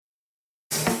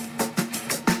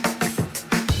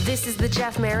This is the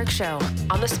Jeff Merrick Show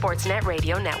on the Sportsnet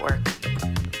Radio Network.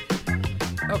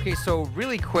 Okay, so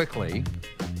really quickly,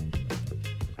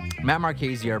 Matt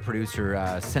Marchese, our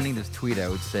producer, sending this tweet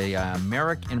out, say,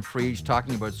 Merrick and Frege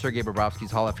talking about Sergei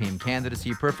Bobrovsky's Hall of Fame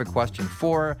candidacy. Perfect question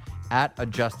for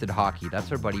 @AdjustedHockey.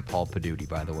 That's our buddy Paul Paduti,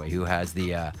 by the way, who has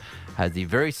the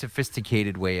very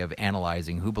sophisticated way of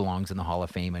analyzing who belongs in the Hall of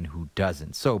Fame and who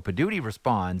doesn't. So Paduti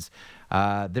responds,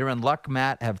 they're in luck,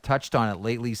 Matt, have touched on it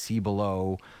lately, see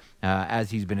below, as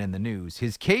he's been in the news.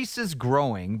 His case is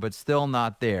growing, but still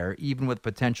not there. Even with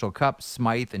potential Cup,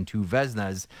 Smythe, and 2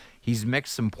 Vezinas, he's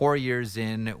mixed some poor years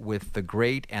in with the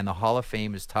great, and the Hall of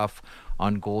Fame is tough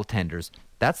on goaltenders.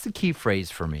 That's the key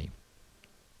phrase for me.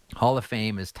 Hall of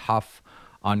Fame is tough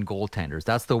on goaltenders.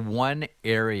 That's the one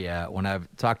area when I've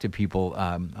talked to people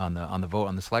on the vote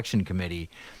on the selection committee,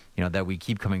 that we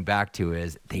keep coming back to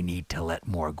is they need to let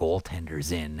more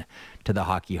goaltenders in to the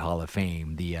Hockey Hall of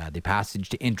Fame. The passage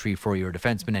to entry for your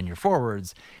defensemen and your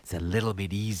forwards is a little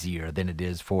bit easier than it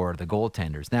is for the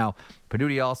goaltenders. Now,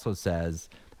 Paduti also says,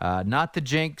 not the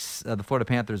jinx the Florida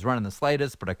Panthers run in the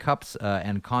slightest, but a Cups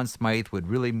and Conn Smythe would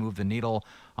really move the needle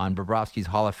on Bobrovsky's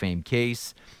Hall of Fame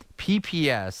case.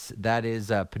 PPS, that is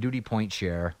Paduti Point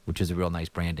Share, which is a real nice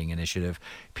branding initiative.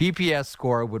 PPS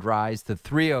score would rise to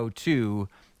 302,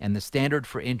 and the standard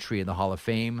for entry in the Hall of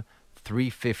Fame,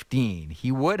 315.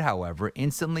 He would, however,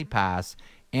 instantly pass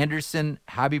Anderson,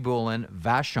 Habibulin,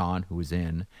 Vachon, who is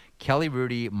in, Kelly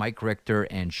Rudy, Mike Richter,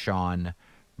 and Sean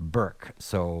Burke.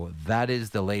 So that is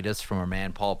the latest from our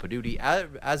man Paul Paduti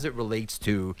as it relates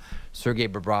to Sergei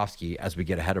Bobrovsky, as we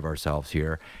get ahead of ourselves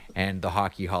here, and the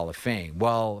Hockey Hall of Fame.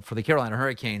 Well, for the Carolina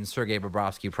Hurricanes, Sergei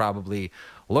Bobrovsky probably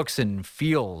looks and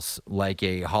feels like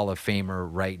a Hall of Famer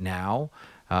right now.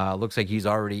 Looks like he's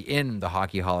already in the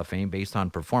Hockey Hall of Fame based on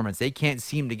performance. They can't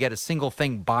seem to get a single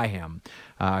thing by him.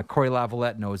 Corey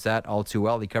Lavalette knows that all too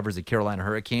well. He covers the Carolina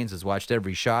Hurricanes, has watched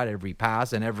every shot, every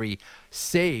pass, and every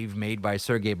save made by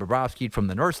Sergei Bobrovsky from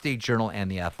the North State Journal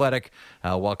and The Athletic.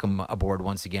 Welcome aboard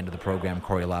once again to the program,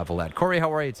 Corey Lavalette. Corey,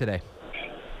 how are you today?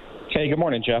 Hey, good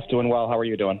morning, Jeff. Doing well. How are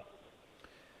you doing?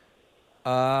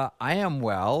 I am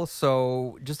well.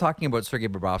 So just talking about Sergei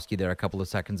Bobrovsky there a couple of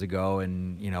seconds ago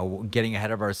and, getting ahead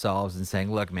of ourselves and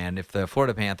saying, look, man, if the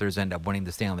Florida Panthers end up winning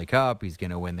the Stanley Cup, he's going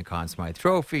to win the Conn Smythe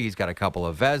Trophy. He's got a couple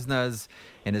of Vezinas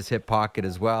in his hip pocket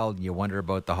as well. You wonder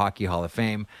about the Hockey Hall of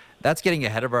Fame. That's getting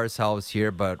ahead of ourselves here.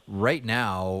 But right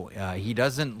now, he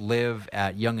doesn't live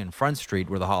at Yonge and Front Street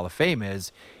where the Hall of Fame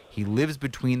is. He lives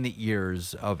between the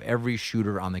ears of every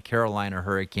shooter on the Carolina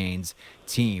Hurricanes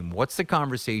team. What's the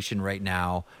conversation right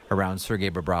now around Sergei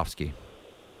Bobrovsky?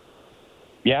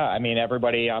 Yeah, I mean,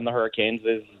 everybody on the Hurricanes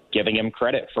is giving him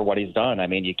credit for what he's done. I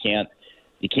mean, you can't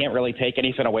really take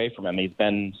anything away from him. He's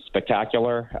been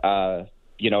spectacular.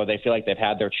 They feel like they've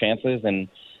had their chances and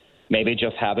maybe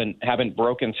just haven't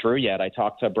broken through yet. I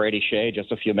talked to Brady Shea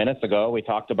just a few minutes ago. We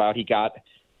talked about he got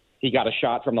a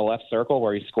shot from the left circle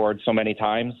where he scored so many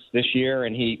times this year,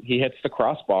 and he hits the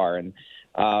crossbar. And,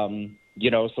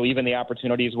 so even the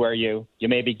opportunities where you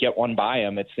maybe get one by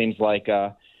him, it seems like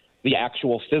the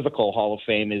actual physical Hall of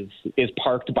Fame is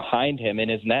parked behind him in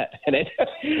his net. And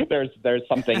there's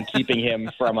something keeping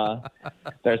him from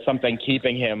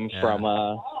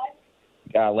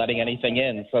letting anything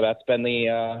in. So that's been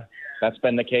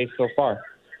the case so far.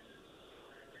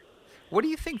 What do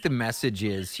you think the message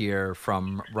is here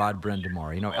from Rod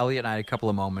Brind'Amour? Elliot and I had a couple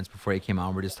of moments before he came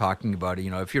on. We're just talking about it.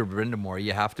 If you're Brind'Amour,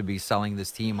 you have to be selling this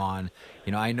team on,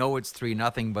 I know it's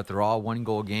 3-0, but they're all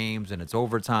 1-goal games and it's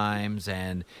overtimes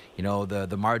and,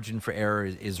 the margin for error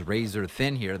is razor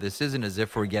thin here. This isn't as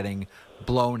if we're getting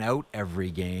blown out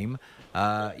every game.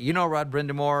 Rod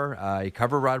Brind'Amour, you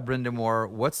cover Rod Brind'Amour.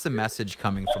 What's the message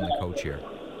coming from the coach here?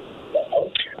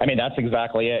 I mean, that's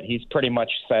exactly it. He's pretty much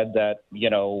said that,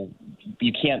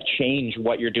 you can't change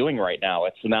what you're doing right now.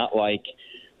 It's not like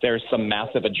there's some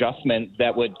massive adjustment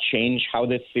that would change how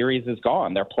this series is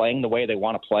gone. They're playing the way they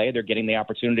want to play. They're getting the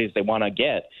opportunities they want to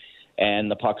get.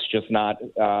 And the puck's just not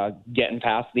getting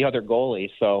past the other goalie.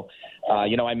 So,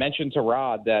 I mentioned to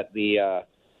Rod that it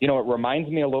reminds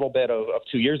me a little bit of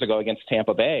 2 years ago against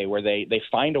Tampa Bay, where they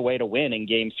find a way to win in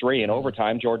Game 3 in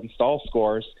overtime. Jordan Staal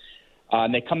scores.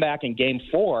 And they come back in Game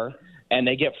 4, and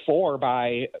they get 4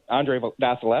 by Andrei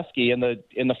Vasilevsky in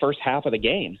the first half of the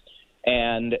game.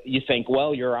 And you think,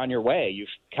 well, you're on your way. You've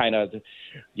kind of,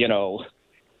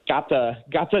 got a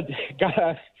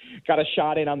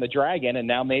shot in on the Dragon, and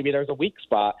now maybe there's a weak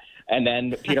spot. And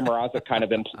then Peter Mrazek kind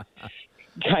of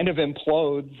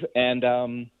implodes,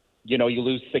 and you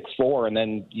lose 6-4, and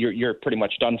then you're pretty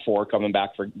much done for going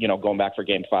back for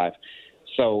Game 5.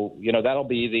 So, that'll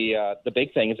be the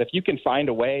big thing is if you can find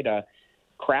a way to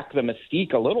crack the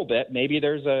mystique a little bit, maybe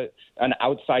there's an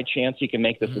outside chance you can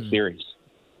make this a series.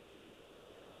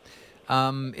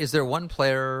 Is there one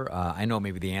player, I know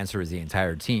maybe the answer is the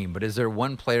entire team, but is there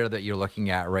one player that you're looking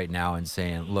at right now and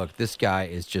saying, look, this guy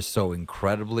is just so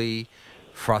incredibly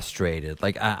frustrated?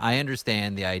 Like, I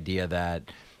understand the idea that,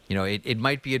 it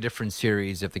might be a different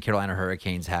series if the Carolina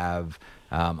Hurricanes have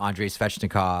Andrei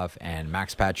Svechnikov and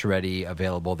Max Pacioretty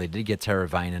available. They did get Tara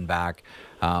Vinen back.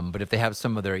 But if they have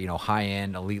some of their,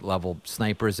 high-end, elite-level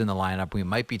snipers in the lineup, we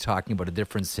might be talking about a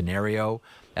different scenario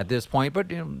at this point.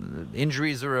 But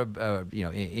injuries are,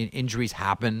 injuries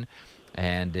happen,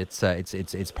 and it's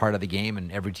part of the game,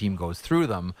 and every team goes through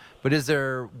them. But is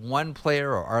there one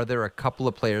player, or are there a couple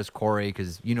of players, Corey?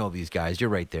 Because you know these guys, you're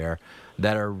right there,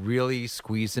 that are really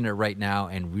squeezing it right now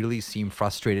and really seem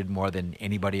frustrated more than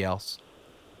anybody else.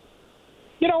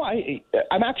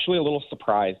 I'm actually a little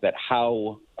surprised at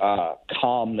how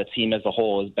calm the team as a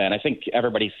whole has been. I think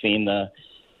everybody's seen the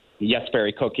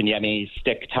Jesperi Kotkaniemi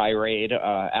stick tirade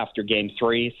after Game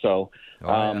 3. So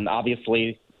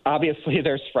obviously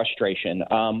there's frustration,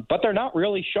 but they're not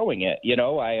really showing it.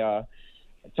 I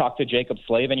talked to Jacob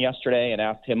Slavin yesterday and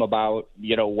asked him about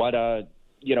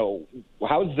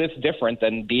how is this different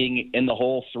than being in the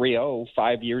hole 3-0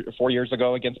 4 years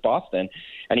ago against Boston?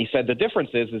 And he said the difference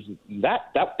is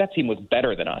that team was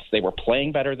better than us. They were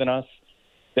playing better than us.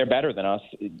 They're better than us.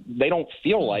 They don't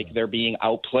feel like they're being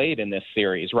outplayed in this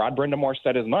series. Rod Brindamore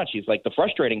said as much. He's like, the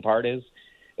frustrating part is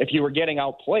if you were getting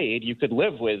outplayed, you could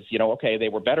live with, okay, they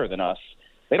were better than us.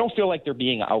 They don't feel like they're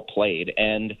being outplayed.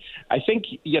 And I think,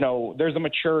 there's a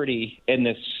maturity in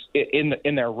this,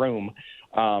 in their room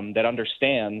that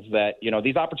understands that,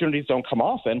 these opportunities don't come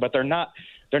often, but they're not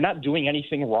doing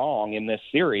anything wrong in this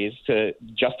series to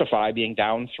justify being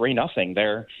down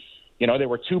 3-0. They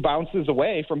were 2 bounces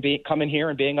away from coming here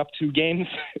and being up 2 games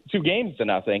to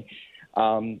nothing.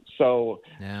 So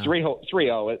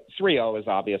 3-0 is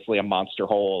obviously a monster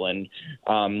hole,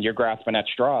 and you're grasping at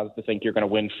straws to think you're going to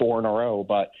win 4 in a row.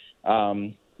 But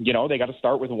they got to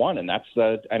start with 1, and that's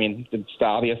it's the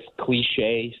obvious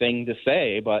cliche thing to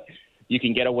say, but you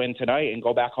can get a win tonight and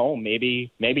go back home.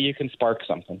 Maybe you can spark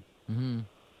something. Mm-hmm.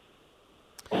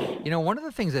 One of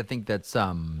the things I think that's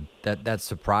that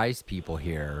surprised people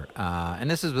here,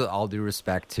 and this is with all due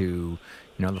respect to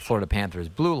the Florida Panthers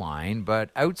blue line,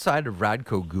 but outside of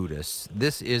Radko Gudas,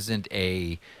 this isn't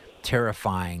a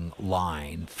terrifying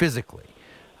line physically.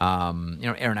 Aaron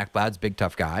Ekblad's a big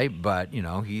tough guy, but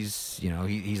he's not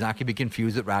going to be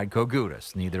confused with Radko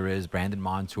Gudas. Neither is Brandon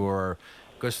Montour,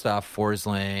 Gustav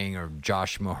Forsling, or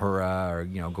Josh Mahura, or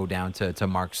go down to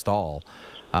Mark Stahl.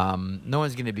 No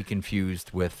one's going to be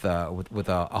confused with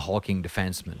a hulking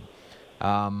defenseman.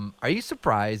 Are you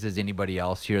surprised, as anybody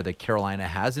else here, that Carolina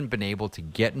hasn't been able to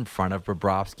get in front of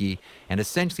Bobrovsky and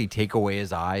essentially take away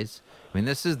his eyes? I mean,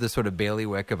 this is the sort of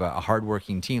bailiwick of a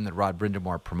hardworking team that Rod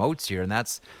Brindamore promotes here, and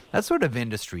that's sort of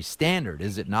industry standard,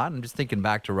 is it not? I'm just thinking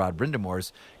back to Rod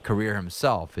Brindamore's career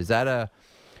himself. Is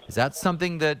that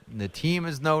something that the team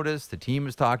has noticed, the team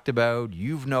has talked about,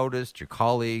 you've noticed, your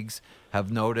colleagues have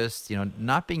noticed?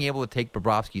 Not being able to take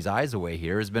Bobrovsky's eyes away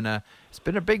here has been a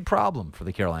big problem for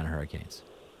the Carolina Hurricanes.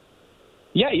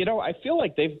 Yeah, I feel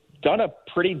like they've done a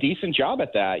pretty decent job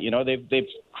at that. They've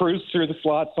cruised through the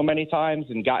slot so many times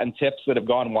and gotten tips that have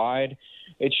gone wide.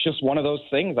 It's just one of those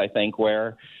things, I think,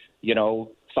 where,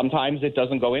 sometimes it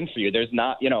doesn't go in for you. There's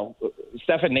not,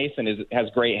 Stefan Nason has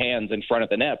great hands in front of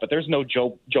the net, but there's no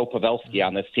Joe Pavelski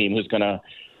on this team who's going to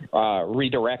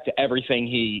redirect everything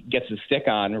he gets his stick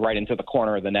on right into the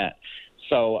corner of the net.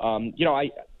 So,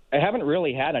 I haven't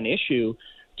really had an issue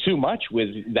too much with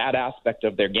that aspect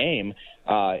of their game.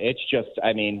 It's just,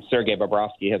 Sergei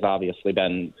Bobrovsky has obviously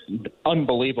been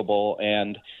unbelievable,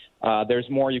 and there's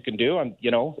more you can do. And,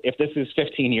 if this is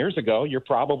 15 years ago, you're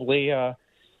probably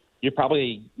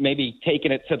maybe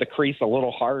taking it to the crease a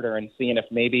little harder and seeing if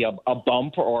maybe a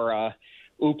bump or a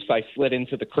oops, I slid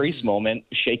into the crease moment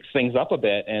shakes things up a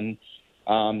bit. And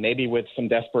maybe with some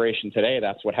desperation today,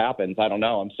 that's what happens. I don't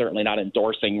know. I'm certainly not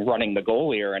endorsing running the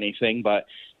goalie or anything, but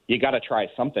you got to try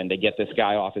something to get this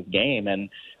guy off his game. And,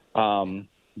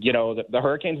 the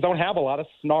Hurricanes don't have a lot of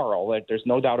snarl. There's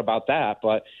no doubt about that.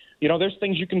 But, there's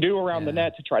things you can do around the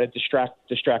net to try to distract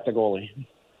the goalie.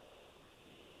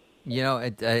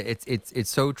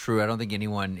 It's so true. I don't think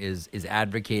anyone is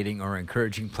advocating or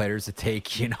encouraging players to take,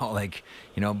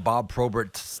 Bob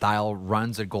Probert style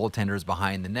runs at goaltenders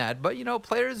behind the net. But,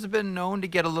 players have been known to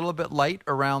get a little bit light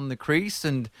around the crease.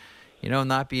 And,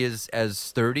 not be as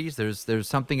sturdy. There's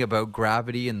something about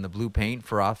gravity in the blue paint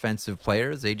for offensive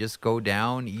players. They just go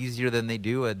down easier than they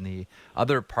do in the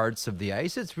other parts of the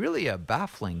ice. It's really a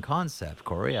baffling concept,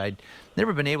 Corey. I'd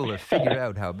never been able to figure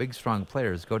out how big, strong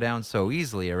players go down so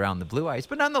easily around the blue ice.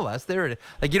 But nonetheless, they're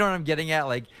like, you know what I'm getting at?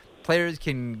 Like, players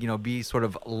can, be sort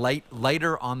of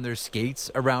lighter on their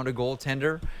skates around a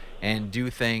goaltender and do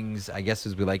things, I guess,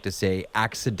 as we like to say,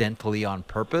 accidentally on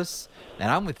purpose. And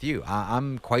I'm with you.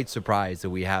 I'm quite surprised that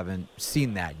we haven't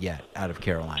seen that yet out of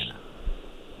Carolina.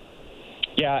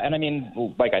 Yeah, and I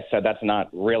mean, like I said, that's not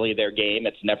really their game.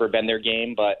 It's never been their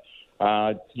game, but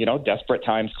desperate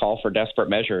times call for desperate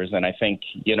measures, and I think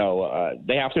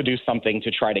they have to do something to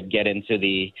try to get into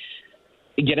the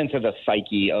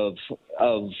psyche of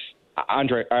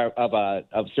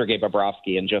Sergei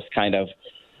Bobrovsky and just kind of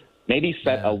maybe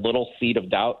set a little seed of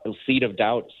doubt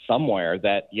somewhere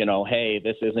that, hey,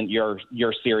 this isn't your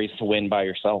series to win by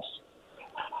yourself.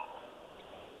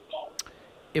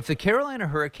 If the Carolina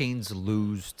Hurricanes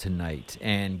lose tonight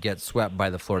and get swept by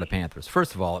the Florida Panthers,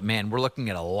 first of all, man, we're looking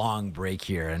at a long break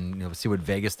here, and see what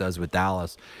Vegas does with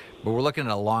Dallas. But we're looking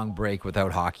at a long break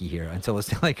without hockey here until the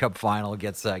Stanley Cup Final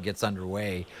gets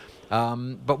underway.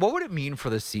 But what would it mean for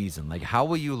the season? Like, how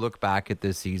will you look back at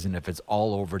this season if it's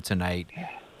all over tonight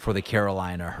for the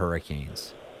Carolina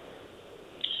Hurricanes?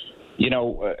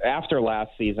 After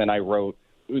last season, I wrote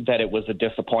that it was a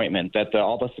disappointment, that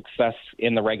all the success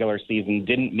in the regular season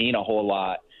didn't mean a whole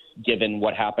lot given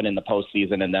what happened in the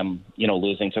postseason and them,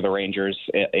 losing to the Rangers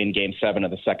in Game 7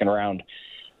 of the second round.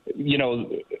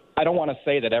 I don't want to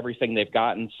say that everything they've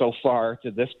gotten so far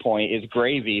to this point is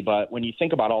gravy, but when you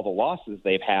think about all the losses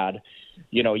they've had,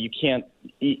 you can't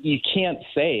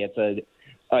say it's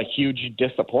a huge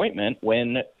disappointment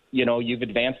when, you've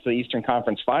advanced to the Eastern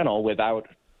Conference Final without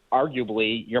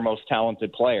arguably your most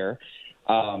talented player.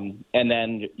 And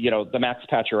then, the Max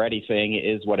Pacioretty thing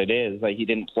is what it is. Like, he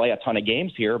didn't play a ton of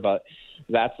games here, but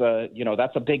that's a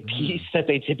big piece that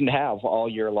they didn't have all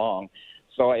year long.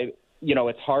 So,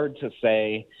 it's hard to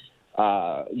say,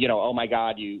 oh my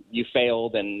God, you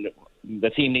failed and the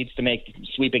team needs to make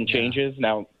sweeping changes.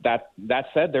 Now, that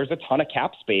said, there's a ton of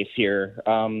cap space here.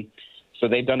 So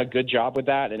they've done a good job with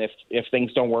that. And if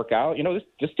things don't work out,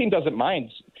 this team doesn't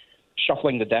mind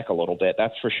shuffling the deck a little bit,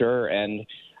 that's for sure. And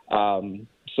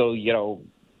so,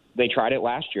 they tried it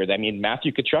last year. I mean,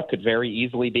 Matthew Tkachuk could very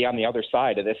easily be on the other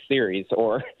side of this series,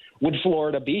 or would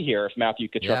Florida be here if Matthew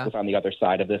Tkachuk was on the other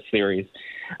side of this series?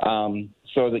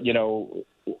 So that,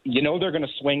 they're going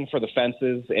to swing for the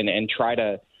fences and try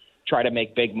to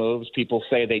make big moves. People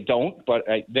say they don't, but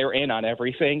they're in on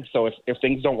everything. So if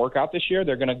things don't work out this year,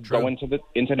 they're going to go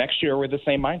into next year with the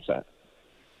same mindset.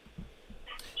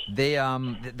 They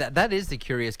that is the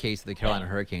curious case of the Carolina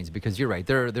Hurricanes, because you're right,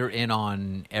 they're in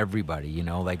on everybody,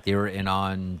 like they were in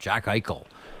on Jack Eichel,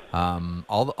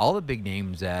 all the big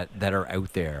names that are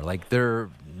out there, like they're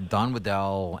Don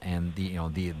Waddell and the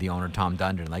owner Tom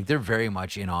Dundon, like they're very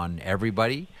much in on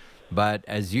everybody. But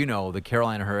as you know, the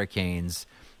Carolina Hurricanes,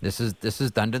 this is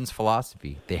Dundon's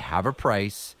philosophy. They have a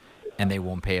price and they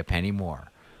won't pay a penny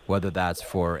more, whether that's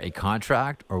for a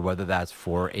contract or whether that's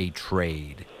for a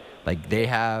trade. Like they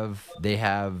have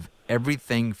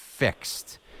everything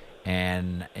fixed,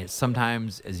 and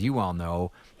sometimes, as you well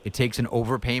know, it takes an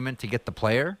overpayment to get the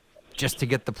player, just to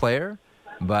get the player.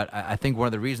 But I think one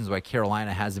of the reasons why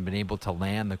Carolina hasn't been able to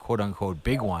land the quote unquote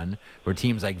big one, where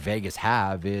teams like Vegas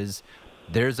have, is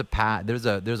there's a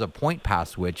point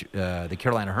past which the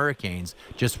Carolina Hurricanes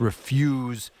just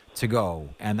refuse to go,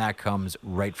 and that comes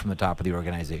right from the top of the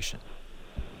organization.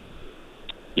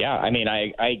 Yeah, I mean,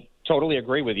 I totally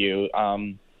agree with you.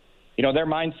 Their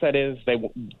mindset is they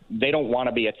don't want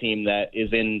to be a team that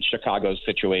is in Chicago's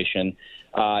situation.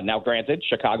 Now, granted,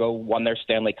 Chicago won their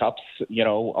Stanley Cups,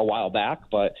 a while back,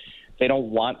 but they don't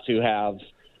want to have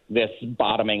this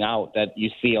bottoming out that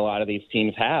you see a lot of these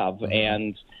teams have.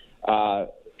 Mm-hmm.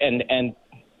 And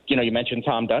you mentioned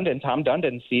Tom Dundon. Tom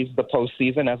Dundon sees the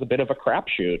postseason as a bit of a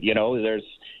crapshoot. There's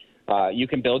you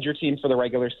can build your team for the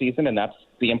regular season, and that's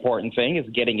the important thing, is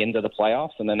getting into the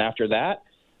playoffs. And then after that,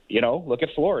 look at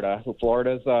Florida.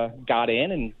 Florida's got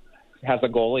in and has a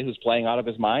goalie who's playing out of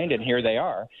his mind, and here they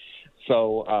are.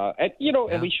 So, and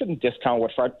we shouldn't discount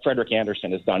what Frederik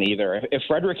Andersen has done either. If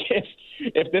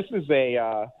this is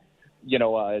a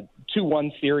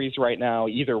 2-1 series right now,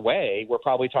 either way, we're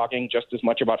probably talking just as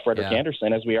much about Frederik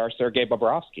Andersen as we are Sergei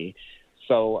Bobrovsky.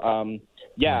 So,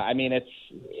 I mean,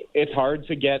 it's hard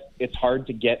to get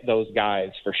those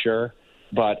guys for sure.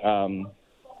 But,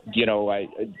 like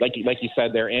you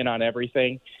said, they're in on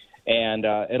everything. And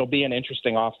it'll be an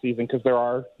interesting offseason because there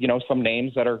are, some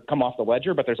names that are come off the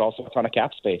ledger, but there's also a ton of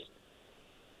cap space.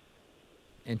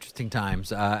 Interesting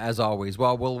times, as always.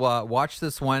 Well, we'll watch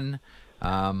this one.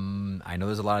 I know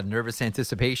there's a lot of nervous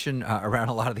anticipation around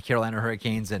a lot of the Carolina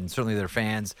Hurricanes and certainly their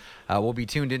fans. We'll be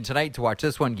tuned in tonight to watch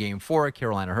this one, Game 4,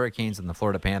 Carolina Hurricanes and the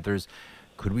Florida Panthers.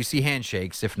 Could we see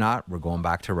handshakes? If not, we're going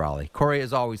back to Raleigh. Corey,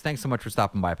 as always, thanks so much for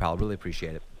stopping by, pal. Really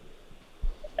appreciate it.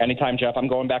 Anytime, Jeff. I'm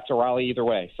going back to Raleigh either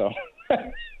way, so...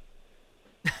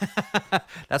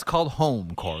 That's called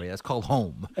home, Corey. That's called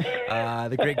home.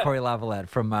 The great Corey Lavalette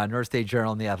from North State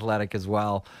Journal and The Athletic as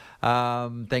well.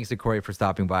 Thanks to Corey for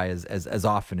stopping by as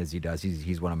often as he does.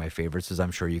 He's one of my favorites, as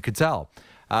I'm sure you could tell.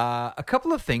 A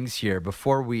couple of things here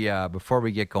before we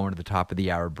get going to the top of the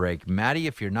hour break. Maddie,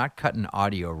 if you're not cutting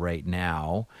audio right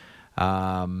now,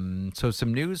 so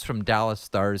some news from Dallas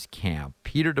Stars camp.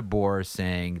 Peter DeBoer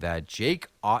saying that Jake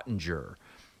Ottinger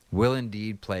will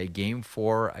indeed play Game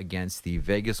 4 against the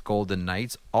Vegas Golden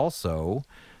Knights. Also,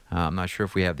 I'm not sure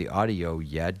if we have the audio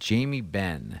yet. Jamie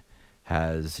Benn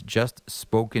has just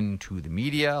spoken to the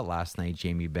media. Last night,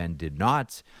 Jamie Benn did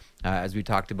not, as we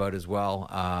talked about as well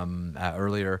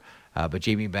earlier. But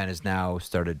Jamie Benn has now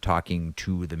started talking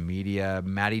to the media.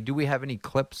 Maddie, do we have any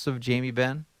clips of Jamie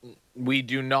Benn? We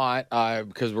do not,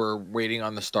 because we're waiting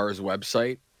on the Stars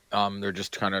website. They're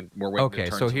just we're waiting to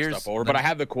turn some stuff over. But I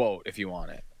have the quote if you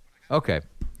want it. Okay.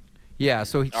 Yeah,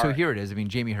 so right. Here it is. I mean,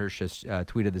 Jamie Hirsch just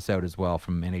tweeted this out as well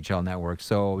from NHL Network.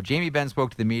 So Jamie Benn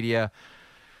spoke to the media.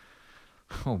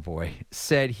 Oh, boy.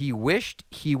 Said he wished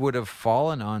he would have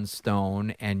fallen on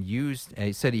Stone and used...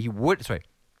 said he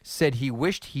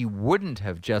wished he wouldn't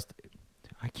have just...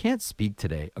 I can't speak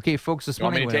today. Okay, folks, this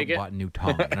morning I bought a new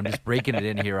tongue, and I'm just breaking it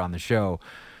in here on the show.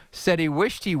 Said he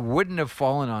wished he wouldn't have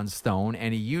fallen on Stone,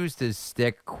 and he used his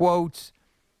stick, quote,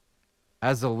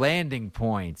 as a landing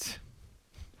point.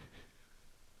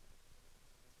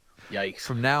 Yikes.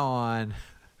 From now on,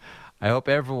 I hope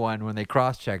everyone, when they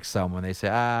cross-check someone, they say,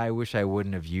 I wish I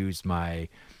wouldn't have used my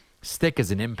stick as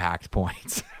an impact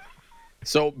point.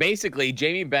 So basically,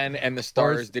 Jamie Benn and the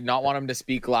Stars did not want him to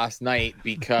speak last night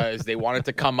because they wanted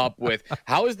to come up with,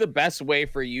 how is the best way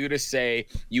for you to say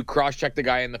you cross-check the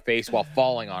guy in the face while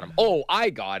falling on him? Oh,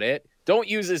 I got it. Don't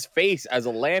use his face as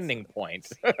a landing point.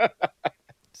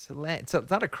 It's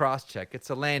not a cross-check.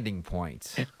 It's a landing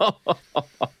point.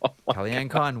 Kellyanne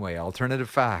Conway,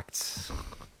 alternative facts.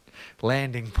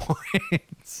 Landing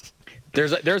points.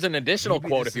 There's an additional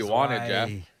quote if you want it,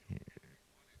 Jeff.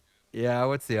 Yeah,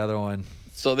 what's the other one?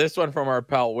 So this one from our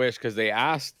pal Wish, because they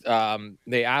asked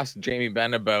Jamie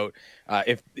Benn about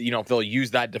if they'll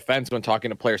use that defense when talking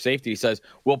to player safety. He says,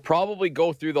 we'll probably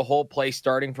go through the whole play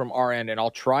starting from our end, and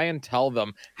I'll try and tell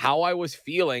them how I was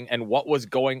feeling and what was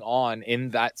going on in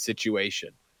that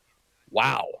situation.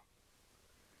 Wow.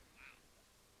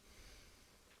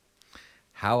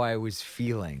 How I was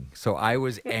feeling. So I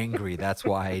was angry. That's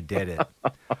why I did it.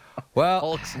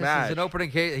 Well, this is an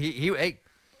opening case.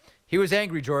 He was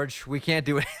angry, George. We can't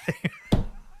do anything.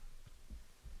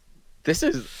 This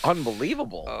is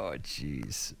unbelievable. Oh,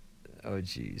 jeez. The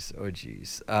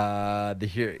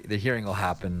hearing will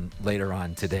happen later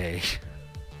on today.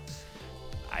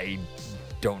 I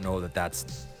don't know that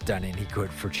that's done any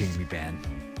good for Jamie Benn.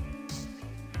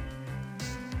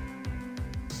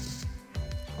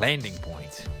 Landing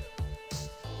point.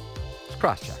 Just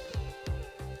cross-check.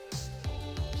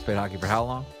 Just played hockey for how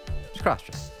long? Just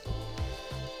cross-check.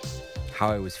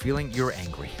 How I was feeling, you're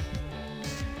angry.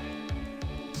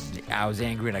 I was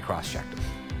angry and I cross-checked him.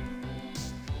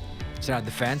 It's not a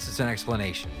defense, it's an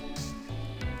explanation.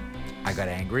 I got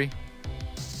angry.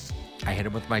 I hit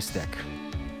him with my stick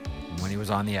when he was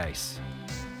on the ice.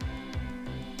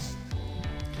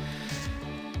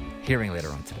 Hearing later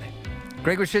on today.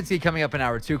 Greg Wyshynski coming up in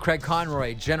hour 2. Craig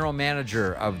Conroy, general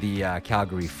manager of the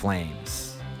Calgary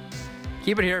Flames.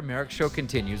 Keep it here. Merrick Show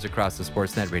continues across the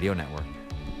Sportsnet Radio Network.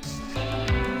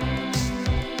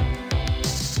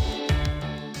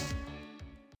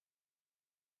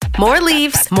 More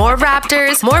Leafs, more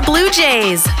Raptors, more Blue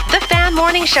Jays. The Fan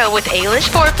Morning Show with Ailish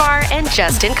Forfar and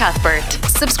Justin Cuthbert.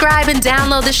 Subscribe and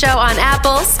download the show on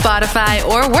Apple, Spotify,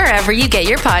 or wherever you get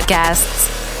your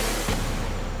podcasts.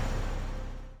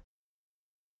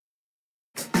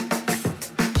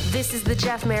 This is the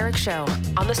Jeff Merrick Show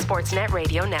on the Sportsnet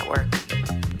Radio Network.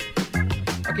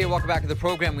 Okay, welcome back to the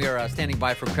program. We are standing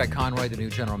by for Craig Conroy, the new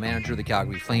general manager of the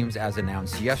Calgary Flames, as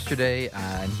announced yesterday.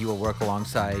 And he will work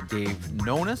alongside Dave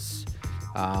Nonis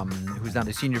who's now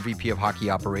the Senior VP of Hockey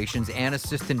Operations and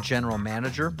Assistant General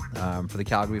Manager for the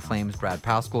Calgary Flames. Brad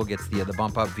Pascal gets the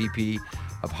bump up, VP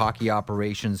of Hockey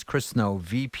Operations. Chris Snow,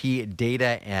 VP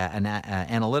Data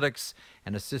Analytics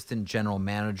and Assistant General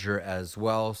Manager as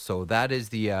well. So that is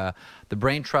the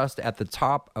brain trust at the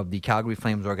top of the Calgary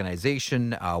Flames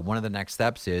organization. One of the next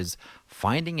steps is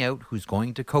finding out who's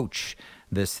going to coach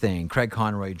this thing. Craig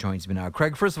Conroy joins me now.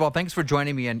 Craig, first of all, thanks for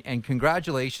joining me and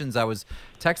congratulations. I was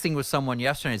texting with someone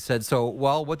yesterday and said,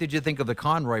 what did you think of the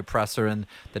Conroy presser? And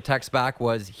the text back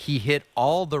was, he hit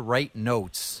all the right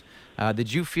notes.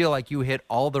 Did you feel like you hit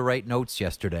all the right notes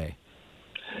yesterday?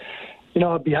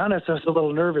 I'll be honest, I was a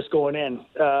little nervous going in.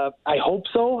 I hope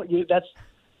so. That's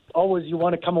always, you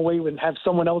want to come away and have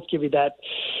someone else give you that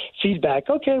feedback.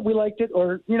 Okay, we liked it.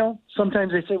 Or,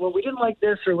 sometimes they say, well, we didn't like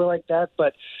this or we like that.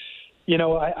 But,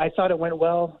 I thought it went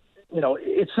well.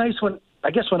 It's nice when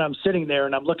I'm sitting there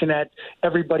and I'm looking at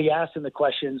everybody asking the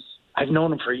questions, I've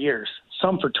known them for years,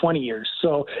 some for 20 years.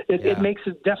 So it makes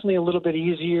it definitely a little bit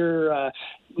easier,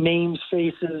 names,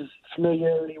 faces,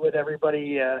 familiarity with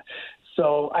everybody.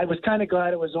 So I was kind of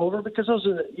glad it was over because those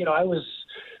are,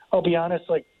 I'll be honest,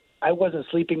 I wasn't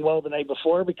sleeping well the night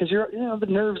before because the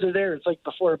nerves are there. It's like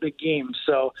before a big game.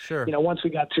 So, sure. Once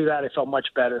we got through that, I felt much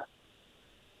better.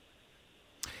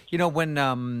 When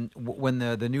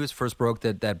the news first broke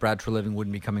that Brad Treliving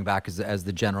wouldn't be coming back as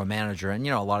the general manager, and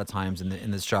a lot of times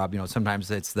in this job,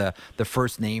 sometimes it's the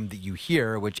first name that you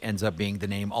hear, which ends up being the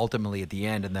name ultimately at the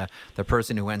end, and the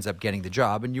person who ends up getting the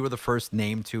job. And you were the first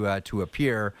name to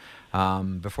appear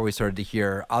before we started to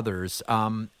hear others.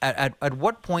 At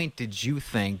what point did you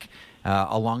think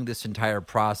along this entire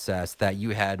process that you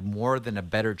had more than a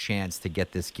better chance to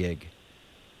get this gig?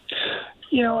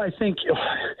 I think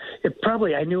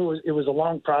I knew it was a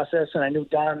long process, and I knew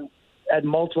Don had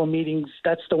multiple meetings.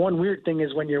 That's the one weird thing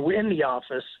is when you're in the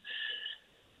office,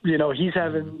 he's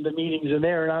having the meetings in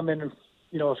there, and I'm in,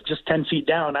 just 10 feet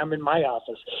down, I'm in my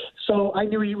office. So I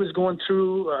knew he was going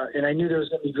through, and I knew there was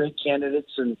going to be great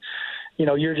candidates, and,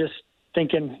 you're just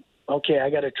thinking, okay, I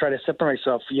got to try to separate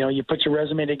myself. You put your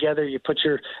resume together, you put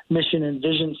your mission and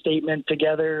vision statement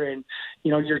together, and,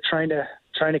 you're trying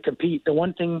to compete. The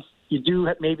one thing you do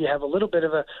maybe have a little bit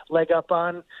of a leg up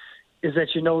on is that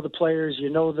the players,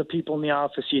 the people in the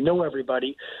office,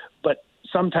 everybody. But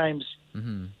sometimes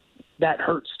that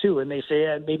hurts too. And they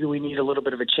say, maybe we need a little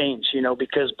bit of a change,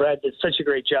 because Brad did such a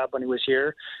great job when he was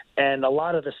here. And a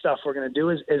lot of the stuff we're going to do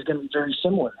is going to be very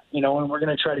similar, and we're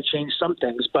going to try to change some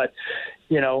things. But,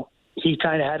 he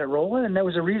kind of had it rolling, and there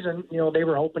was a reason, they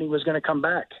were hoping he was going to come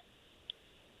back.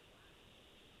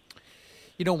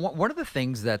 One of the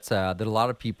things that a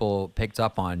lot of people picked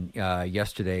up on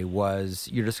yesterday was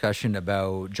your discussion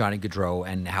about Johnny Gaudreau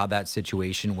and how that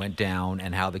situation went down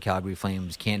and how the Calgary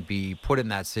Flames can't be put in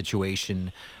that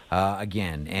situation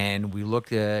again. And we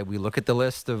look at the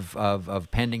list of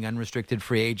pending unrestricted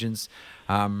free agents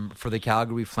for the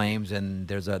Calgary Flames, and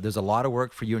there's a lot of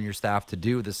work for you and your staff to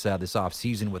do this off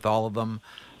season with all of them.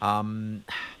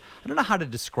 I don't know how to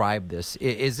describe this.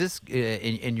 Is this,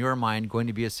 in your mind, going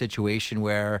to be a situation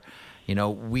where,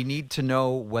 we need to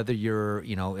know whether you're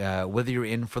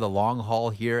in for the long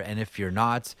haul here, and if you're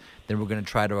not, then we're going to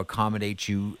try to accommodate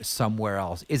you somewhere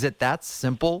else? Is it that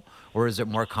simple, or is it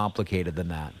more complicated than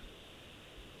that?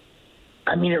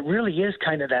 I mean, it really is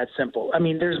kind of that simple. I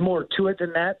mean, there's more to it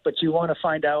than that, but you want to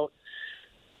find out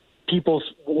people's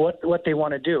what they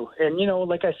want to do. And,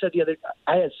 like I said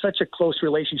I had such a close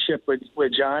relationship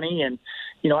with Johnny, and,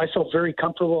 I felt very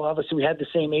comfortable. Obviously, we had the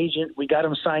same agent. We got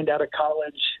him signed out of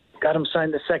college, got him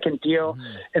signed the second deal.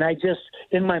 Mm-hmm. And I just,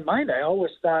 in my mind, I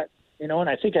always thought, and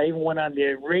I think I even went on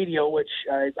the radio, which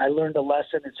I learned a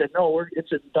lesson and said, no,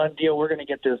 it's a done deal. We're going to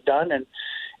get this done.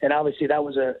 And obviously that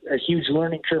was a huge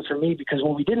learning curve for me, because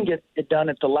when we didn't get it done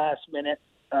at the last minute,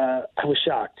 I was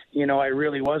shocked. I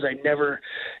really was. I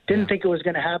didn't think it was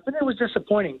going to happen. It was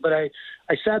disappointing, but I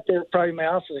sat there probably in my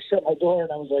office. I shut my door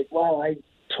and I was like, wow, I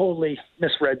totally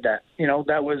misread that.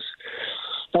 That was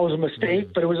a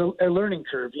mistake, but it was a learning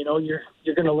curve. You're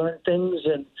going to learn things.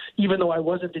 And even though I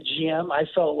wasn't the GM, I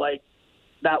felt like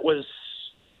that was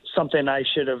something I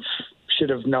should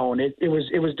have known. It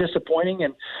was disappointing.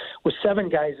 And with 7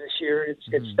 guys this year,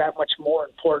 it's that much more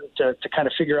important to kind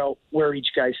of figure out where each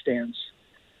guy stands.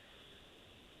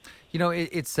 You know,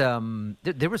 it's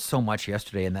there was so much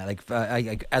yesterday in that.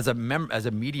 Like, as a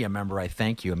media member, I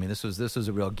thank you. I mean, this was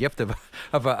a real gift of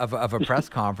a press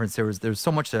conference. There's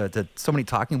so much so many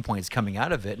talking points coming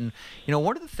out of it, and you know,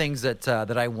 one of the things that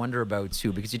I wonder about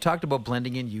too, because you talked about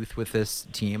blending in youth with this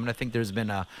team, and I think there's been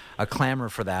a clamor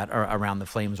for that around the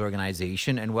Flames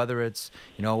organization, and whether it's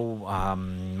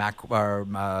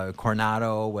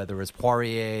Coronado, whether it's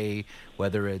Poirier,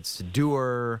 whether it's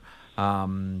Dewar.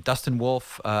 Dustin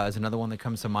Wolf is another one that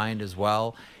comes to mind as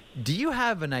well. Do you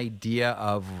have an idea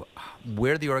of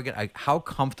where how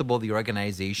comfortable the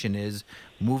organization is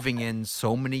moving in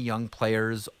so many young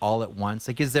players all at once?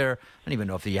 Like, is there? I don't even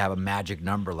know if you have a magic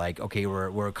number. Like, okay,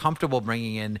 we're comfortable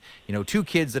bringing in 2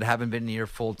 kids that haven't been here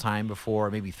full time before,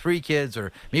 maybe 3 kids,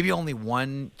 or maybe only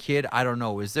 1 kid. I don't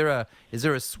know. Is there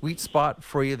a sweet spot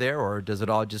for you there, or does it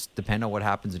all just depend on what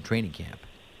happens in training camp?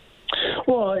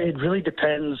 Well, it really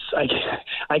depends.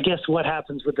 I guess what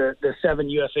happens with the 7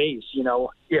 UFAs.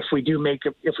 If we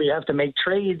have to make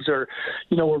trades, or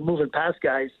we're moving past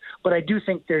guys. But I do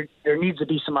think there needs to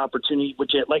be some opportunity. Would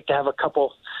you like to have a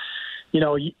couple? You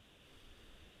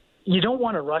don't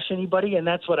want to rush anybody, and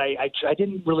that's what I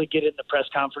didn't really get in the press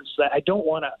conference. That I don't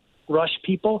want to rush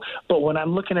people. But when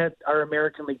I'm looking at our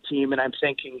American League team, and I'm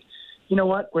thinking, you know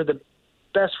what, we're the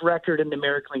best record in the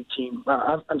American League team.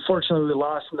 Unfortunately, we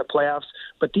lost in the playoffs,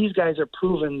 but these guys are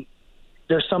proven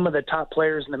they're some of the top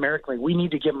players in the American League. We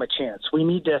need to give them a chance. We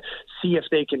need to see if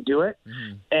they can do it.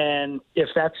 Mm-hmm. And if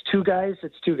that's 2 guys,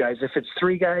 it's 2 guys. If it's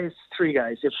 3 guys, 3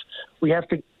 guys. If we have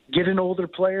to get an older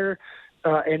player,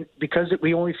 and because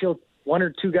we only feel 1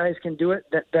 or 2 guys can do it,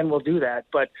 then we'll do that.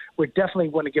 But we definitely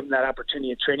want to give them that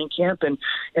opportunity at training camp, and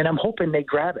I'm hoping they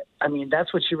grab it. I mean,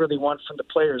 that's what you really want from the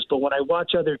players. But when I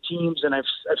watch other teams, and I've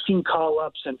seen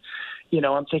call-ups, and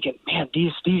I'm thinking, man,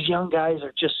 these young guys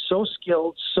are just so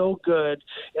skilled, so good,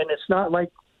 and it's not like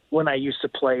when I used to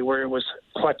play where it was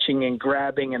clutching and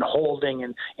grabbing and holding,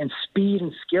 and speed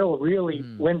and skill really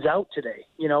wins out today,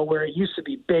 where it used to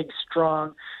be big,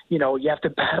 strong, you have to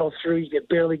battle through, you can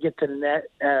barely get to the net.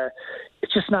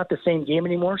 It's just not the same game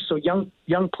anymore. So young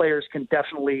players can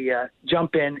definitely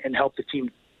jump in and help the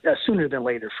team sooner than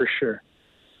later, for sure.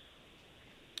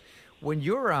 When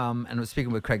you're, and I was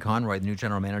speaking with Craig Conroy, the new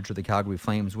general manager of the Calgary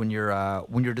Flames, when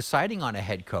you're deciding on a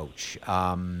head coach,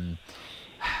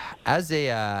 as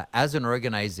an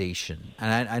organization,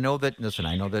 and I know that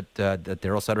that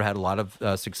Darryl Sutter had a lot of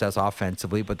success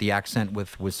offensively, but the accent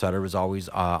with Sutter was always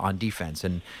on defense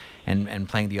and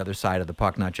playing the other side of the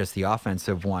puck, not just the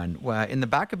offensive one. In the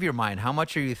back of your mind, how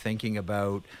much are you thinking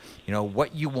about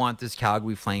what you want this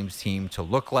Calgary Flames team to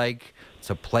look like,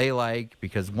 to play like?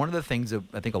 Because one of the things that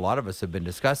I think a lot of us have been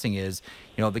discussing is,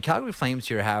 the Calgary Flames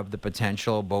here have the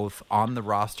potential, both on the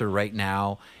roster right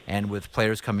now and with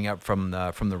players coming up from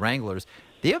the Wranglers.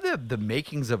 They have the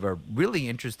makings of a really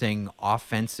interesting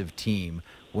offensive team.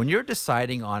 When you're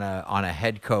deciding on a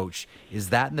head coach, is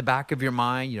that in the back of your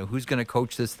mind? Who's going to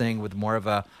coach this thing with more of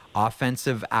a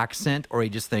offensive accent, or are you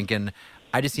just thinking,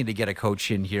 I just need to get a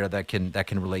coach in here that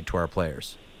can relate to our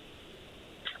players?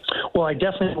 Well, I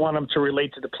definitely want them to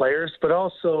relate to the players, but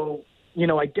also,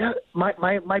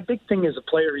 my big thing as a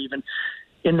player, even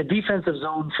in the defensive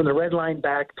zone, from the red line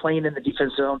back, playing in the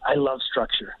defensive zone, I love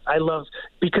structure.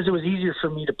 Because it was easier for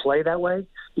me to play that way,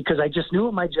 because I just knew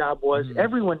what my job was. Mm-hmm.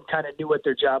 Everyone kind of knew what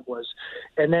their job was.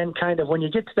 And then kind of when you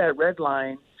get to that red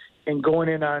line and going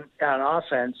in on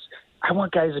offense, I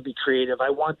want guys to be creative. I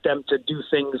want them to do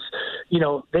things,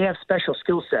 they have special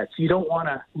skill sets. You don't want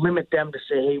to limit them to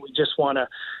say, hey, we just want to,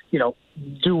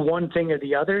 do one thing or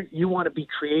the other. You want to be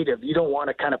creative. You don't want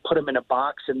to kind of put them in a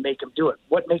box and make them do it.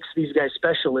 What makes these guys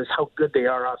special is how good they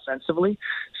are offensively.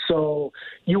 So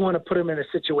you want to put them in a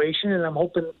situation, and I'm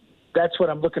hoping that's what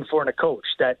I'm looking for in a coach,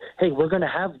 that, hey, we're going to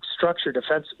have structure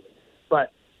defensively,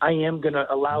 but I am going to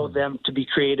allow them to be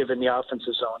creative in the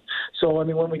offensive zone. So, I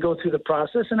mean, when we go through the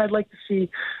process, and I'd like to see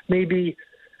maybe,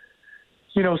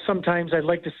 sometimes I'd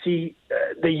like to see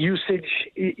the usage.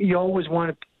 You always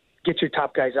want to get your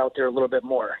top guys out there a little bit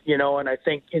more, and I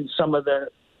think in some of the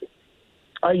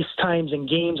ice times and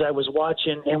games I was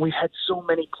watching, and we've had so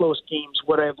many close games,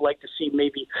 what I'd like to see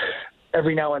maybe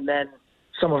every now and then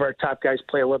some of our top guys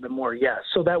play a little bit more. Yeah.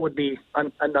 So that would be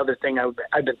another thing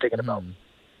I've been thinking about.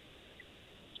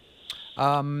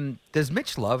 Does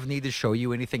Mitch Love need to show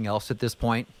you anything else at this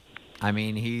point? I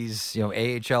mean, he's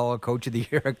AHL Coach of the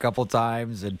Year a couple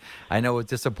times, and I know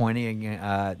it's disappointing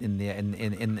in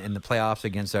the playoffs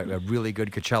against a really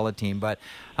good Coachella team. But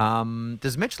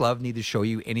does Mitch Love need to show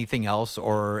you anything else,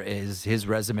 or is his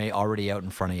resume already out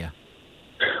in front of you?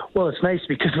 Well, it's nice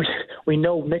because we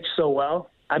know Mitch so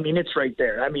well. I mean, it's right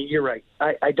there. I mean, you're right.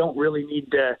 I don't really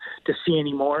need to see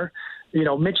any more. You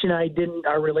know, Mitch and I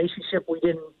our relationship, we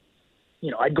didn't, you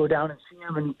know, I'd go down and see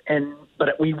him, but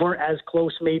we weren't as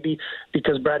close maybe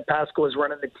because Brad Pascal was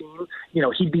running the team. You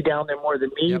know, he'd be down there more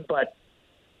than me, Yep. but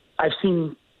I've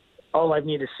seen all I've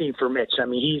needed to see for Mitch. I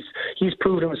mean, he's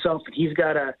proven himself. He's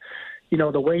got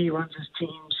the way he runs his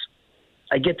teams.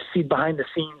 I get to see behind the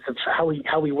scenes of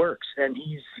how he works, and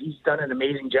he's done an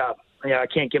amazing job. Yeah, I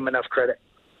can't give him enough credit.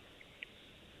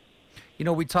 You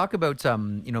know, we talk about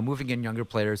moving in younger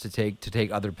players to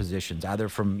take other positions, either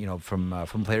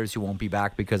from players who won't be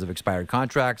back because of expired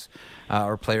contracts,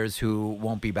 or players who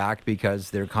won't be back because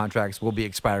their contracts will be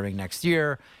expiring next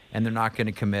year and they're not going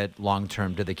to commit long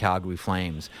term to the Calgary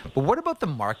Flames. But what about the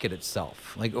market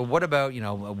itself? Like, what about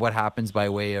what happens by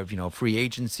way of free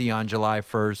agency on July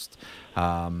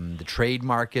 1st, the trade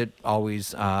market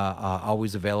always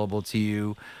available to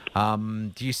you?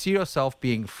 Do you see yourself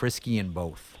being frisky in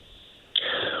both?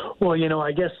 Well,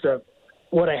 I guess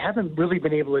what I haven't really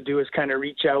been able to do is kind of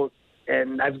reach out,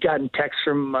 and I've gotten texts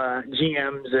from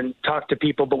GMs and talked to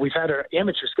people, but we've had our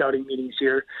amateur scouting meetings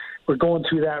here. We're going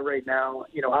through that right now.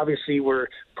 Obviously we're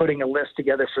putting a list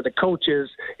together for the coaches.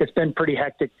 It's been pretty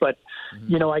hectic, but,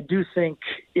 I do think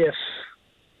if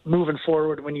moving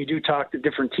forward, when you do talk to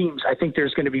different teams, I think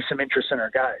there's going to be some interest in our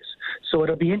guys. So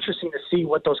it'll be interesting to see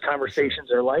what those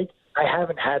conversations are like. I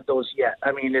haven't had those yet.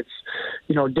 I mean, it's,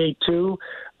 day 2,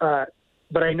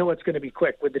 but I know it's going to be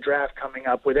quick with the draft coming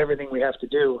up, with everything we have to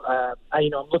do.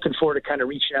 I'm looking forward to kind of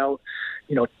reaching out,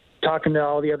 talking to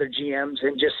all the other GMs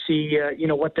and just see,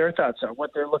 what their thoughts are,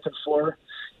 what they're looking for.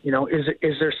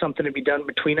 Is there something to be done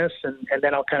between us? And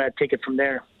then I'll kind of take it from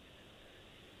there.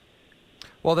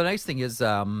 Well, the nice thing is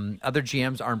other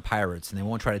GMs aren't pirates, and they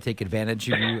won't try to take advantage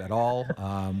of you at all.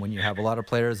 When you have a lot of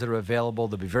players that are available,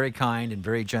 they'll be very kind and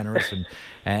very generous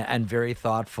and very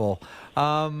thoughtful.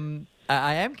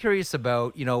 I am curious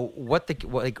about,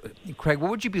 Craig, what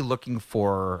would you be looking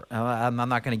for? I'm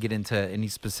not going to get into any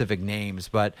specific names,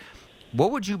 but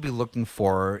what would you be looking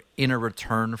for in a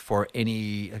return for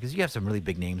any, because you have some really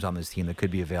big names on this team that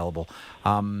could be available.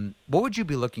 What would you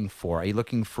be looking for? Are you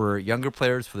looking for younger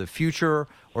players for the future?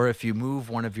 Or if you move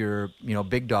one of your,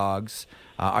 big dogs,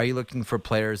 are you looking for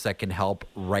players that can help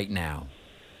right now?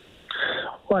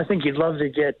 Well, I think you'd love to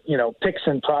get, picks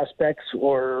and prospects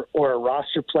or a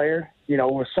roster player.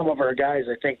 With some of our guys,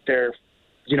 I think they're,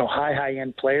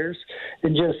 high-end players.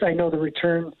 And just, I know the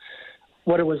return,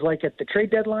 what it was like at the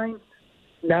trade deadline.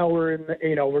 Now we're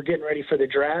we're getting ready for the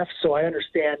draft, so I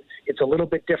understand it's a little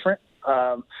bit different.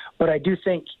 But I do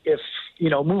think if,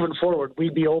 moving forward,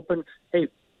 we'd be open. Hey,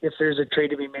 if there's a trade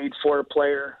to be made for a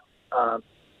player,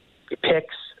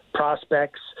 picks,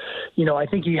 prospects, I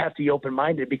think you have to be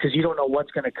open-minded because you don't know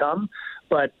what's going to come.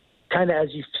 But kind of as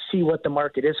you see what the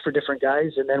market is for different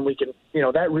guys, and then we can,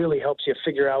 that really helps you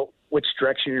figure out which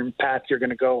direction and path you're going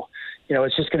to go.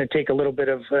 It's just going to take a little bit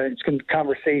of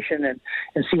conversation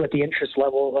and see what the interest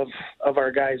level of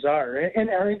our guys are. And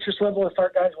our interest level, if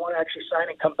our guys want to actually sign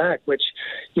and come back, which,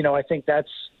 I think that's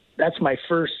my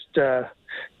first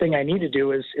thing I need to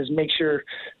do is make sure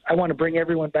I want to bring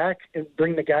everyone back and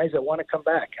bring the guys that want to come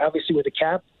back. Obviously, with the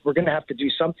cap, we're going to have to do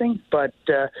something, but,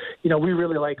 we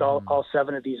really like all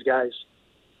 7 of these guys.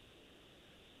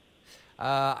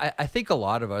 I think a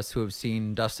lot of us who have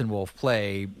seen Dustin Wolf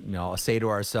play, say to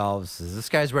ourselves, this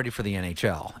guy's ready for the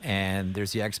NHL. And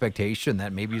there's the expectation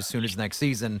that maybe as soon as next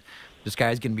season, this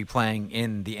guy's going to be playing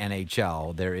in the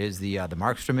NHL. There is the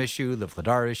Markstrom issue, the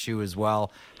Vladar issue as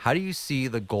well. How do you see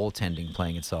the goaltending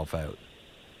playing itself out?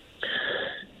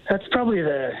 That's probably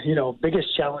the,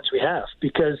 biggest challenge we have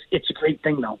because it's a great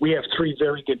thing, though. We have 3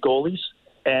 very good goalies,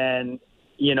 and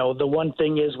the one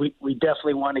thing is we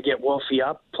definitely want to get Wolfie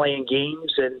up playing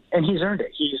games, and he's earned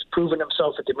it. He's proven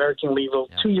himself at the American League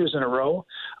 2 years in a row,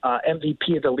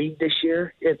 MVP of the league this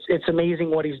year. It's amazing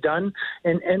what he's done,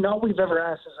 and all we've ever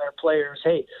asked is our players,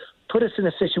 hey, put us in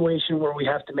a situation where we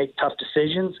have to make tough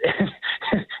decisions,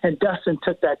 and Dustin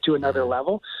took that to another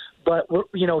level. But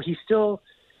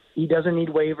he doesn't need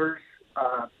waivers.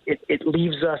 It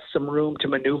leaves us some room to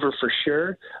maneuver for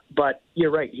sure, but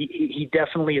you're right. He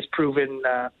definitely has proven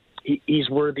he's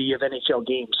worthy of NHL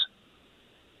games.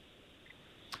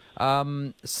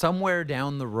 Somewhere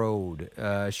down the road,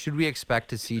 should we expect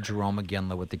to see Jarome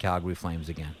Iginla with the Calgary Flames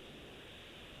again?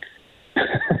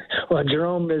 Well,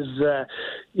 Jarome is,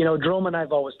 Jarome and I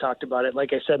have always talked about it.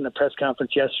 Like I said in the press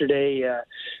conference yesterday,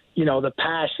 the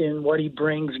passion, what he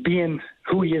brings, being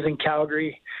who he is in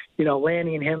Calgary,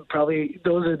 Lanny and him, probably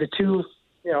those are the 2,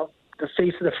 the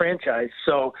face of the franchise.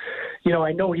 So,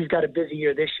 I know he's got a busy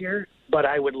year this year, but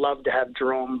I would love to have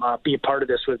Jerome be a part of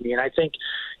this with me. And I think,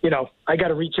 I got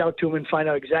to reach out to him and find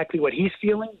out exactly what he's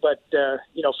feeling. But,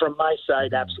 from my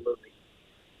side, absolutely.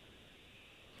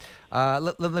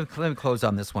 Let me close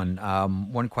on this one.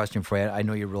 One question for you. I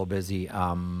know you're real busy.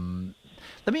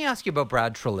 Let me ask you about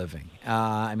Brad Treliving.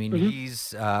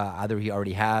 He's either he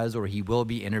already has or he will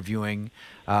be interviewing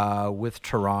with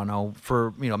Toronto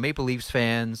for Maple Leafs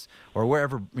fans or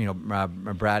wherever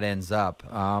Brad ends up.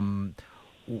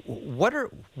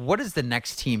 What is the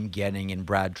next team getting in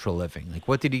Brad Treliving? Like,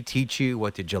 what did he teach you?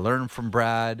 What did you learn from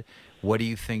Brad? What do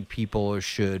you think people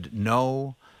should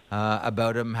know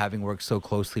about him, having worked so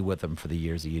closely with him for the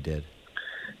years that you did?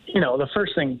 The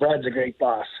first thing, Brad's a great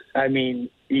boss. I mean,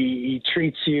 he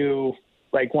treats you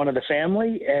like one of the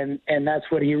family, and that's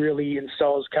what he really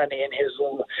installs kind of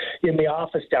in the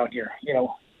office down here.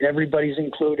 Everybody's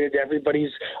included,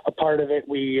 everybody's a part of it.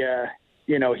 He's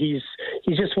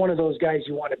just one of those guys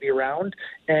you want to be around,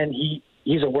 and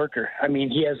he's a worker. I mean,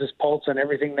 he has his pulse on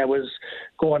everything that was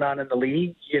going on in the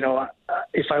league.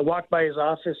 If I walked by his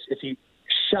office,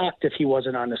 shocked if he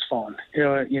wasn't on his phone.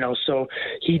 So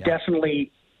he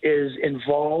definitely is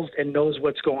involved and knows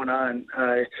what's going on,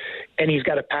 and he's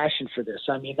got a passion for this.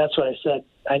 I mean, that's what I said.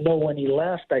 I know when he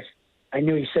left, I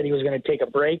knew he said he was going to take a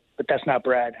break, but that's not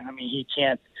Brad. I mean,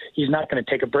 he's not going to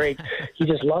take a break. He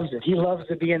just loves it. He loves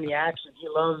to be in the action. He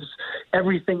loves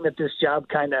everything that this job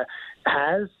kind of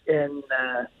has, and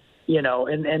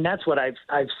and that's what I've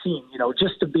seen.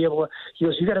 Just to be able to, he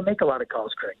goes, you got to make a lot of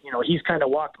calls, Craig. He's kind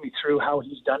of walked me through how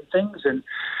he's done things, and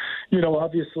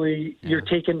obviously you're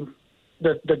taking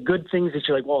the good things that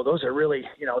you're like, whoa, those are really,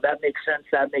 that makes sense,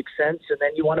 and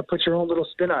then you want to put your own little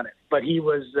spin on it. But he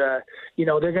was,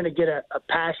 they're going to get a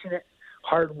passionate,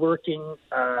 hardworking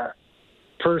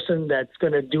person that's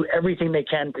going to do everything they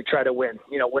can to try to win.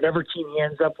 Whatever team he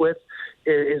ends up with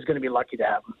is going to be lucky to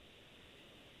have him.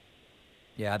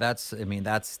 Yeah, that's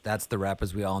the rep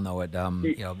as we all know it.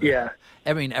 Yeah.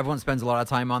 I mean, everyone spends a lot of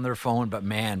time on their phone, but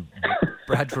man,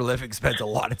 Brad Treliving spends a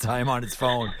lot of time on his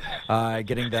phone,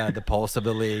 getting the pulse of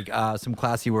the league. Some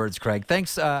classy words, Craig.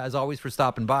 Thanks, as always, for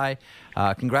stopping by.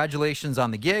 Congratulations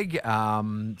on the gig.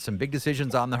 Some big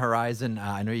decisions on the horizon.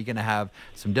 I know you're going to have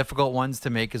some difficult ones to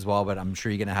make as well, but I'm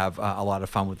sure you're going to have a lot of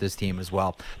fun with this team as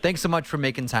well. Thanks so much for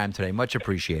making time today. Much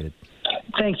appreciated.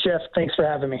 Thanks, Jeff. Thanks for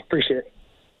having me. Appreciate it.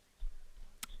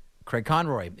 Craig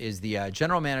Conroy is the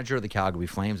general manager of the Calgary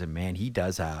Flames, and man, he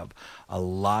does have a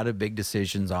lot of big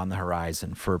decisions on the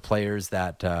horizon for players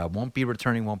that won't be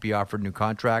returning, won't be offered new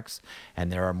contracts,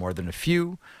 and there are more than a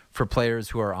few for players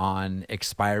who are on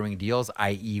expiring deals,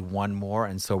 i.e. one more.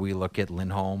 And so we look at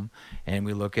Lindholm, and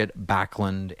we look at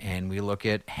Backlund, and we look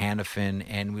at Hanifin,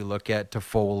 and we look at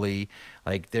Toffoli.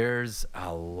 Like, there's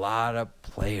a lot of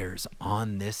players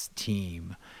on this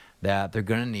team that they're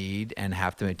going to need and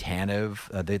have to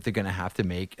that they're going to have to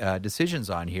make decisions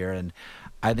on here. And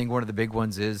I think one of the big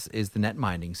ones is the net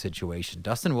minding situation.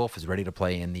 Dustin Wolf is ready to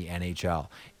play in the NHL.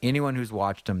 Anyone who's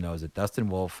watched him knows that Dustin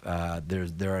Wolf,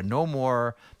 there are no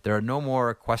more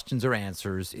questions or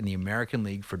answers in the American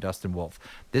League for Dustin Wolf.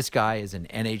 This guy is an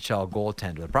NHL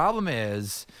goaltender. The problem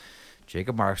is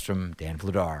Jacob Markstrom, Dan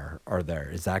Vladar are there.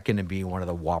 Is that going to be one of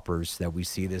the whoppers that we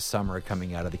see this summer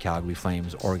coming out of the Calgary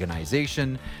Flames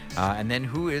organization? And then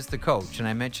who is the coach? And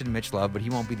I mentioned Mitch Love, but he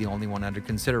won't be the only one under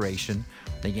consideration.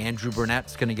 I think Andrew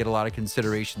Burnett's going to get a lot of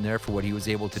consideration there for what he was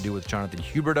able to do with Jonathan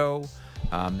Huberdeau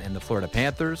and the Florida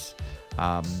Panthers.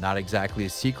 Not exactly a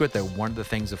secret that one of the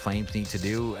things the Flames need to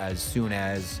do as soon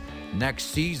as next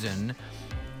season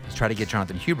is try to get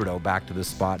Jonathan Huberdeau back to the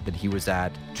spot that he was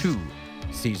at 2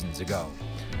 seasons ago.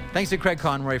 Thanks to Craig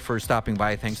Conroy for stopping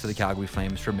by. Thanks to the Calgary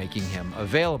Flames for making him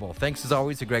available. Thanks as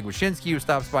always to Greg Wyshynski, who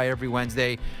stops by every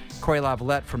Wednesday, Corey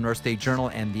Lavalette from North State Journal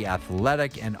and The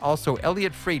Athletic, and also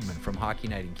Elliot Friedman from Hockey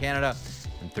Night in Canada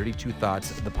and 32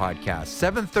 Thoughts, the podcast.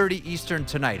 7:30 Eastern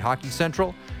tonight, Hockey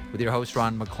Central with your host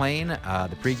Ron McLean.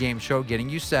 The pregame show getting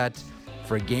you set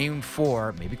for Game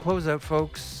 4, maybe closeout,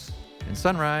 folks, and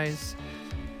Sunrise.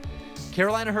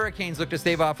 Carolina Hurricanes look to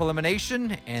stave off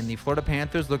elimination, and the Florida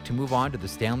Panthers look to move on to the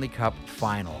Stanley Cup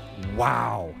Final.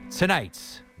 Wow.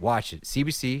 Tonight, watch it,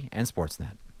 CBC and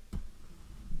Sportsnet.